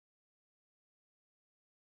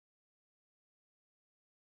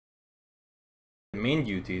The main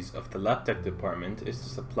duties of the LABTECH department is to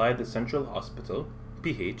supply the central hospital,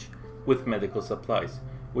 PH, with medical supplies,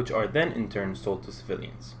 which are then in turn sold to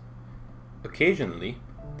civilians. Occasionally,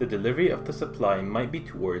 the delivery of the supply might be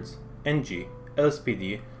towards NG,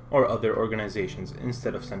 LSPD, or other organizations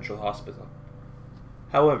instead of central hospital.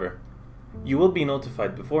 However, you will be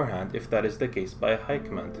notified beforehand if that is the case by a high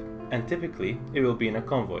command, and typically it will be in a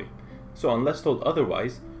convoy, so unless told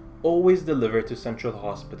otherwise, always deliver to central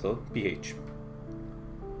hospital, PH.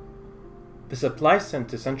 The supplies sent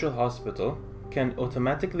to central hospital can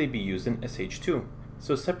automatically be used in SH2,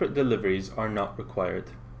 so separate deliveries are not required.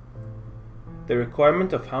 The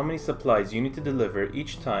requirement of how many supplies you need to deliver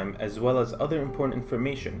each time, as well as other important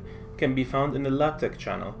information, can be found in the LABTECH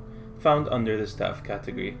channel, found under the staff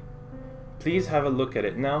category. Please have a look at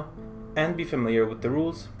it now, and be familiar with the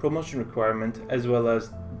rules, promotion requirement, as well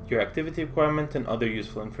as your activity requirement and other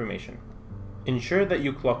useful information. Ensure that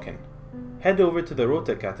you clock in. Head over to the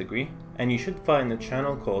Rota category, and you should find a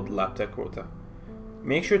channel called LABTECH Rota.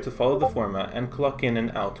 Make sure to follow the format and clock in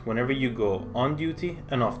and out whenever you go on duty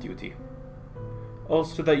and off duty,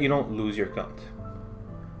 also that you don't lose your count.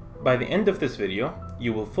 By the end of this video,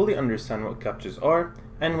 you will fully understand what captures are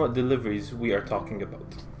and what deliveries we are talking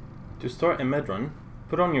about. To start a med run,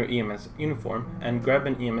 put on your EMS uniform and grab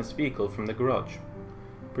an EMS vehicle from the garage.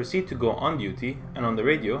 Proceed to go on duty, and on the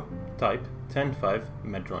radio, type 10-5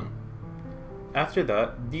 med run. After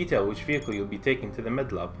that, detail which vehicle you'll be taking to the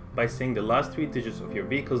med lab by saying the last 3 digits of your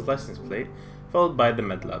vehicle's license plate followed by the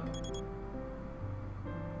med lab.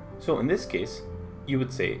 So in this case, you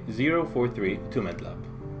would say 043 to med lab.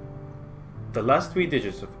 The last 3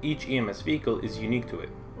 digits of each EMS vehicle is unique to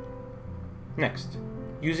it. Next,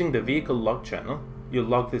 using the vehicle log channel, you'll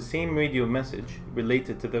log the same radio message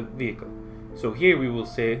related to the vehicle. So here we will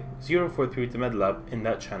say 043 to med lab in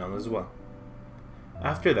that channel as well.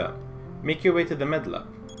 After that, make your way to the med lab.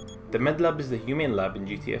 The med lab is the humane lab in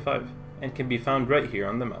GTA 5 and can be found right here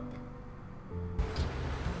on the map.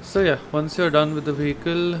 So yeah, once you're done with the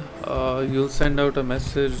vehicle, you'll send out a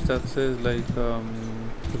message that says like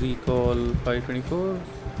recall 524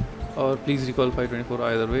 or please recall 524,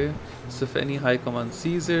 either way. So if any high command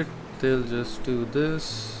sees it, they'll just do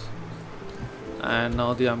this, and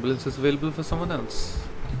now the ambulance is available for someone else.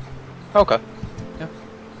 Okay. Yeah.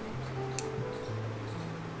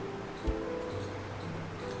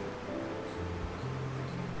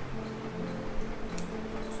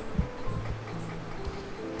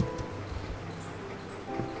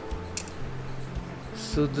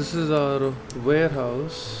 So this is our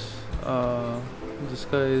warehouse. This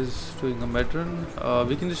guy is doing a med run.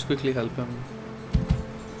 We can just quickly help him.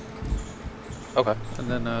 Okay. And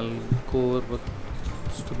then I'll go over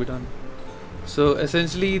what's to be done. So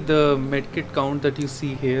essentially the medkit count that you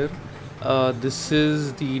see here, this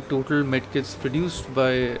is the total medkits produced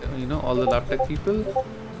by all the LABTECH people.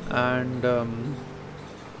 And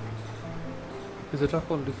is the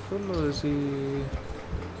truck already full or is he?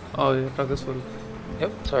 Oh yeah, truck is full.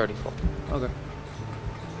 Yep, it's already full. Okay.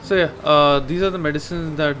 So yeah, these are the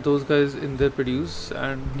medicines that those guys in there produce,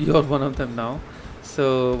 and you're one of them now.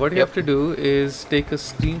 So what you have to do is take a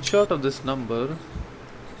screenshot of this number.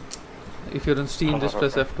 If you're on Steam, just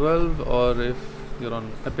press F12, or if you're on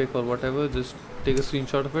Epic or whatever, just take a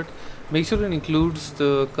screenshot of it. Make sure it includes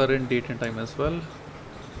the current date and time as well.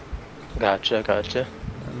 Gotcha.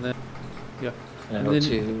 And then, yeah. And then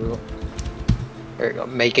there you go.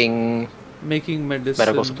 Making medicine,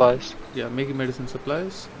 medical supplies. Yeah, making medicine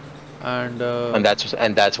supplies, and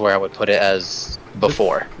that's where I would put it as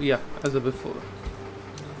before. Yeah, as a before.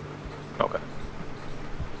 Okay.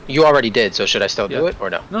 You already did, so should I still do it or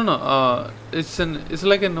no? No. It's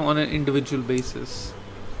like on an individual basis.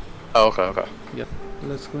 Oh, okay. Yeah.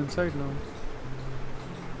 Let's go inside now.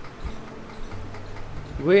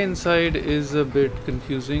 Way inside is a bit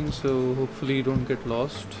confusing, so hopefully you don't get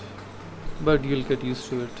lost, but you'll get used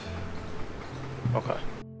to it. Okay.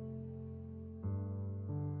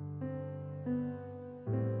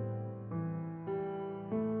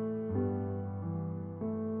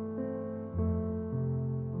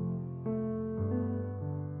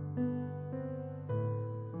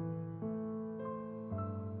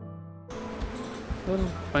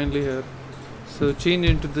 Well, finally here. So change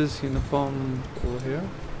into this uniform over here,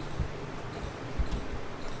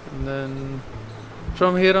 and then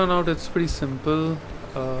from here on out it's pretty simple.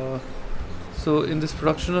 So in this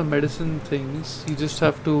production of medicine things, you just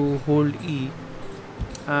have to hold E,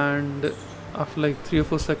 and after like 3 or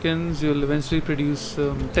 4 seconds you'll eventually produce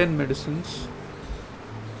 10 medicines,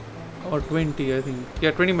 or 20 I think.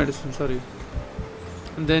 Yeah, 20 medicines, sorry.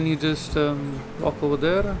 And then you just walk over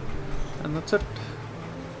there, and that's it.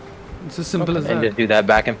 It's as simple as And that. just do that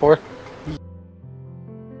back and forth?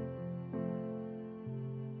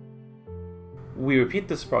 We repeat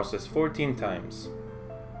this process 14 times.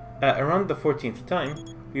 At around the 14th time,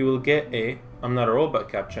 we will get a "I'm not a robot"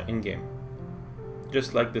 captcha in-game,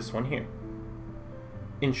 just like this one here.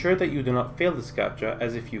 Ensure that you do not fail this captcha,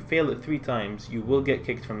 as if you fail it 3 times, you will get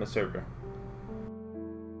kicked from the server.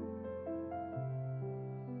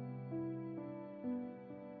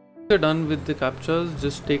 You're done with the captchas,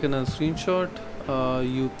 just take another screenshot.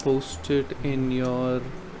 You post it in your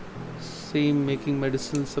same making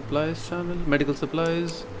medicine supplies channel, medical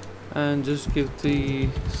supplies, and just give the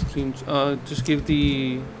just give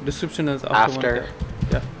the description as after.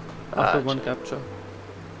 After one captcha.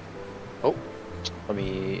 Oh, let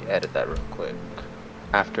me edit that real quick.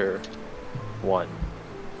 After one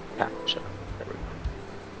captcha. There we go.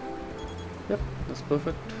 Yep, that's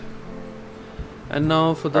perfect. And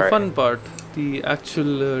now for the fun part, the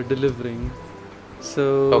actual delivering.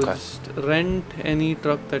 So just rent any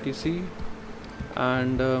truck that you see,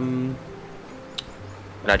 and can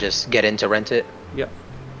I just get in to rent it? Yeah,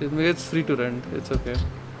 it's free to rent. It's okay.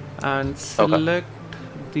 And select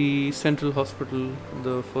the central hospital,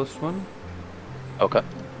 the first one. Okay.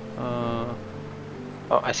 Oh,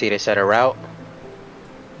 I see they set a route.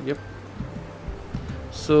 Yep.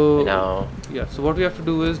 So now, yeah, so what we have to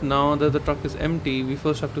do is, now that the truck is empty, we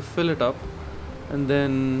first have to fill it up, and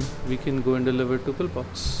then we can go and deliver it to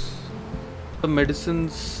pillbox. The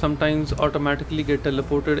medicines sometimes automatically get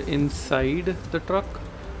teleported inside the truck.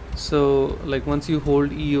 So like once you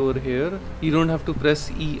hold E over here, you don't have to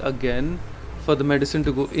press E again for the medicine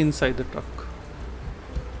to go inside the truck.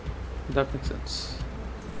 That makes sense.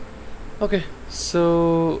 Okay,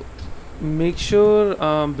 so make sure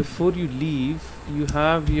before you leave you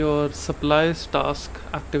have your supplies task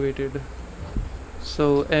activated.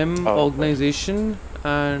 So M organization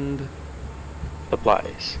and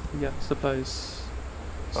supplies. Yeah, supplies.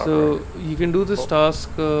 So you can do this task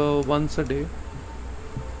once a day.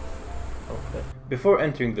 Before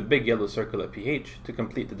entering the big yellow circle at PH to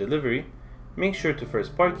complete the delivery, make sure to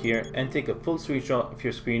first park here and take a full screenshot of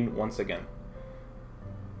your screen once again.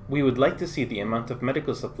 We would like to see the amount of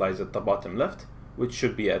medical supplies at the bottom left, which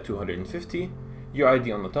should be at 250, your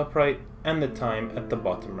ID on the top right, and the time at the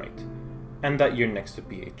bottom right, and that you're next to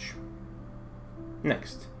PH.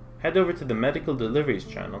 Next, head over to the Medical Deliveries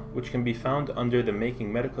channel, which can be found under the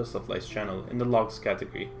Making Medical Supplies channel in the Logs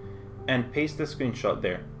category, and paste the screenshot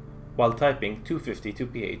there, while typing 250 to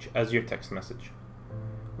PH as your text message.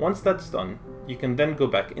 Once that's done, you can then go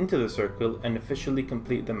back into the circle and officially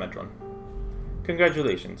complete the medrun.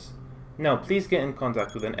 Congratulations! Now please get in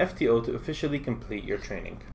contact with an FTO to officially complete your training.